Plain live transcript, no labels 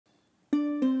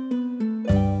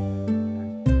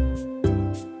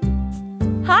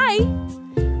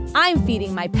I'm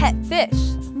feeding my pet fish.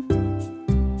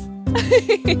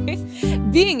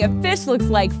 Being a fish looks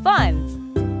like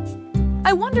fun.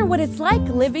 I wonder what it's like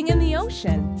living in the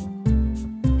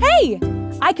ocean. Hey,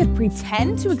 I could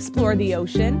pretend to explore the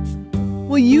ocean.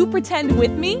 Will you pretend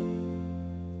with me?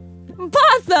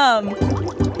 Possum!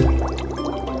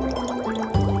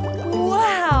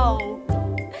 Wow!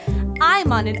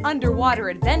 I'm on an underwater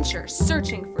adventure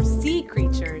searching for sea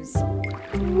creatures.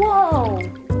 Whoa!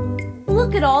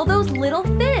 Look at all those little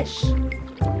fish.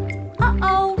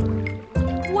 Uh-oh!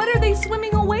 What are they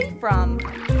swimming away from?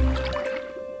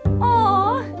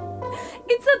 Aw!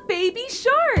 It's a baby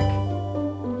shark!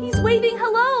 He's waving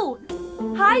hello!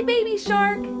 Hi, baby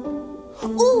shark!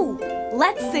 Ooh!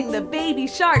 Let's sing the baby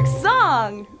shark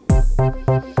song!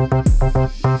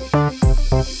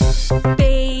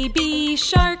 Baby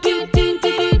shark, doo doo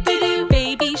doo doo doo.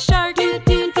 Baby shark, doo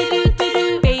doo doo doo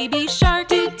doo. Baby shark,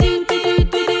 doo doo doo doo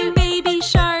doo. Baby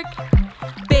shark,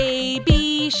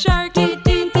 baby shark, doo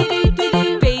doo doo doo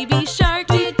doo. Baby shark,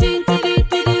 doo doo doo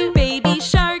doo doo. Baby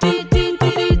shark, doo doo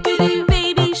doo doo doo.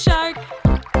 Baby shark,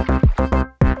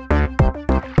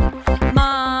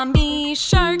 mommy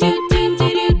shark, doo doo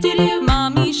doo doo doo.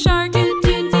 Mommy shark, doo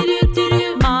doo doo doo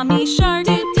doo. Mommy shark,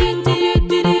 doo doo doo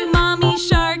doo doo. Mommy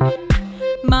shark.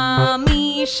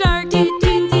 Mommy shark, doo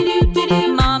doo doo doo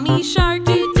doo. Mommy shark,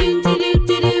 doo doo doo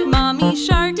doo doo. Mommy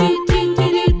shark, doo doo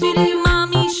doo doo doo.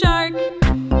 Mommy shark.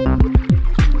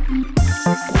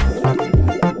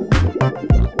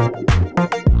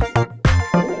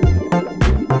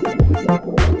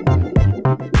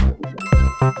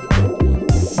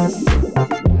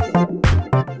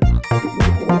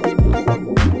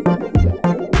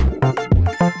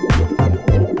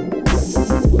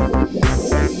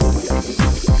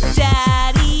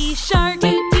 Daddy shark,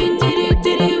 doo doo doo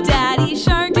doo doo. Daddy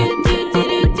shark, doo doo doo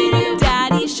doo doo.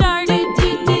 Daddy shark, doo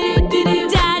doo doo doo doo.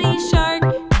 Daddy shark.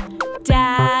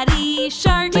 Daddy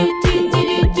shark, doo doo doo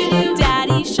doo doo.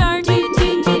 Daddy shark, doo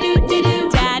doo doo doo doo.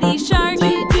 Daddy shark,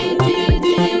 doo doo doo doo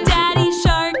doo. Daddy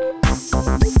shark.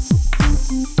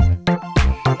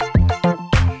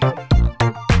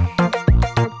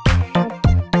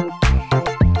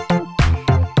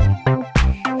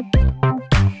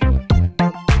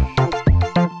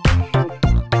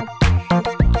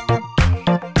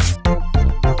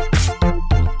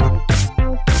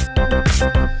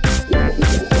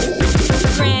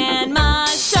 Grandma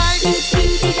shark, doo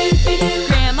doo doo doo doo.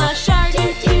 Grandma shark,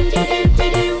 doo doo doo doo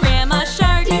doo. Grandma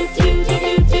shark, doo doo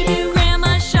doo doo doo.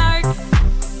 Grandma shark.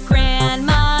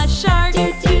 Grandma shark,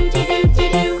 doo doo doo doo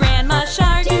doo. Grandma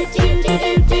shark, doo doo doo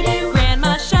doo doo.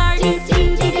 Grandma shark, doo doo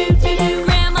doo doo doo.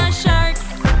 Grandma shark.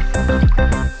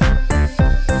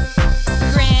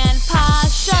 Grandpa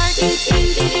shark, doo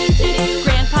doo doo doo doo.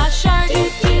 Grandpa shark, doo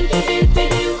doo doo doo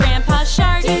doo. Grandpa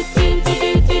shark, doo doo doo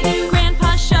doo doo.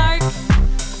 Grandpa shark.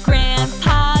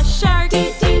 Grandpa shark,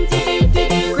 doo doo doo doo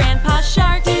doo. Grandpa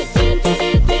shark, doo doo doo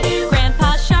doo doo. Grandpa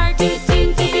shark, doo doo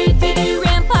doo doo doo.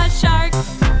 Grandpa shark.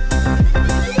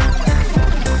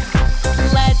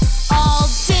 Let's all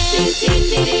dance.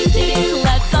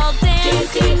 Let's all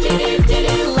dance.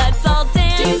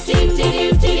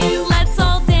 Let's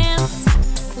all dance.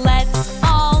 Let's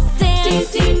all dance.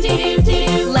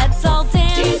 Let's all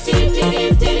dance.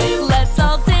 Let's all dance. Let's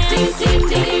all dance.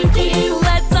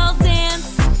 Let's all dance.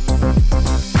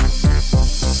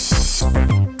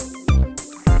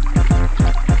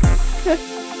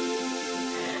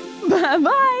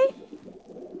 Bye-bye.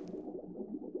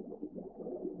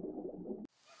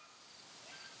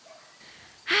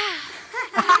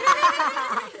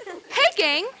 Hey,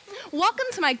 gang! Welcome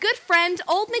to my good friend,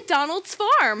 Old MacDonald's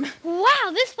farm.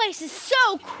 Wow, this place is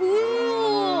so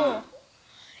cool.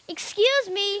 Excuse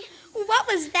me, what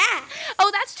was that?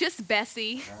 Oh, that's just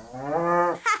Bessie.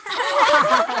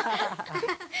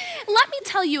 Let me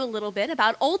tell you a little bit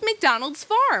about Old MacDonald's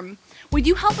farm. Would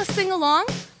you help us sing along?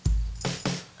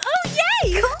 Oh,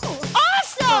 yay! Cool!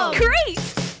 Awesome! Great!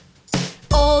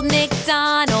 Old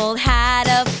MacDonald had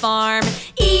a farm,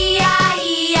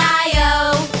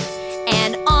 E-I-E-I-O.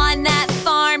 And on that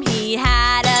farm he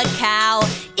had a cow,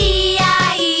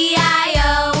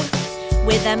 E-I-E-I-O.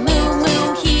 With a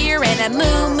moo-moo here and a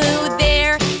moo-moo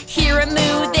there. Here a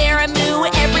moo, there a moo,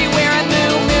 everywhere a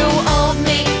moo-moo. Old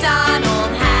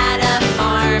MacDonald had a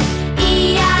farm,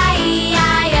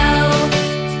 E-I-E-I-O.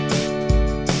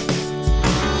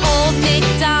 Old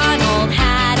MacDonald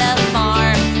had a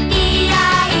farm,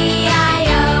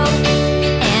 E-I-E-I-O.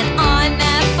 And on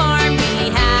that farm he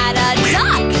had a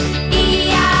duck,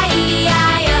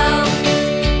 E-I-E-I-O.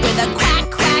 With a quack,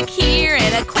 quack here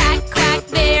and a quack, quack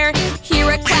there. Here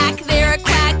a quack, there a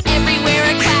quack, everywhere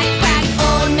a quack, quack.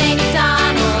 Old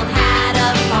MacDonald had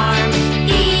a farm,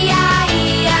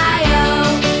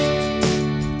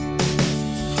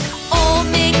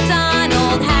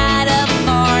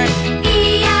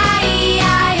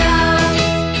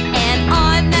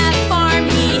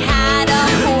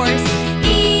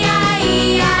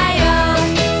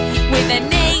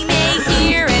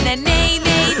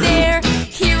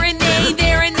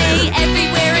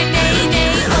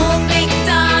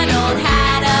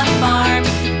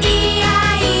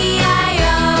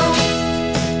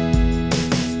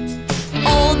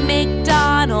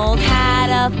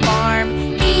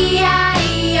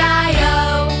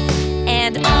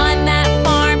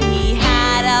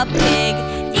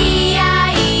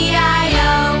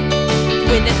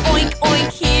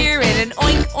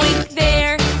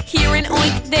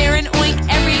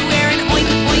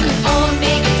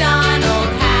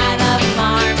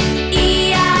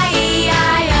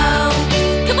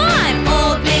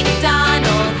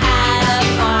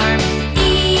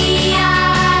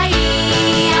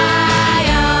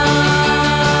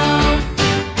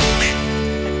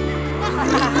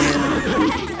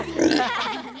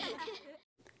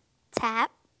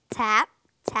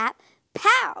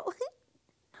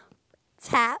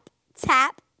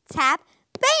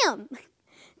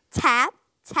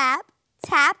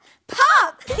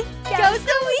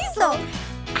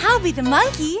 the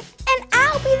monkey. And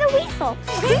I'll be the weasel.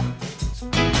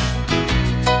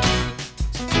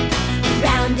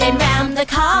 Round and round the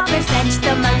cobbler's bench,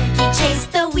 the monkey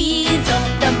chased the weasel.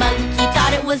 The monkey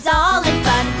thought it was all in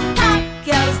fun. Pop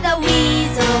goes the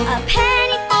weasel. A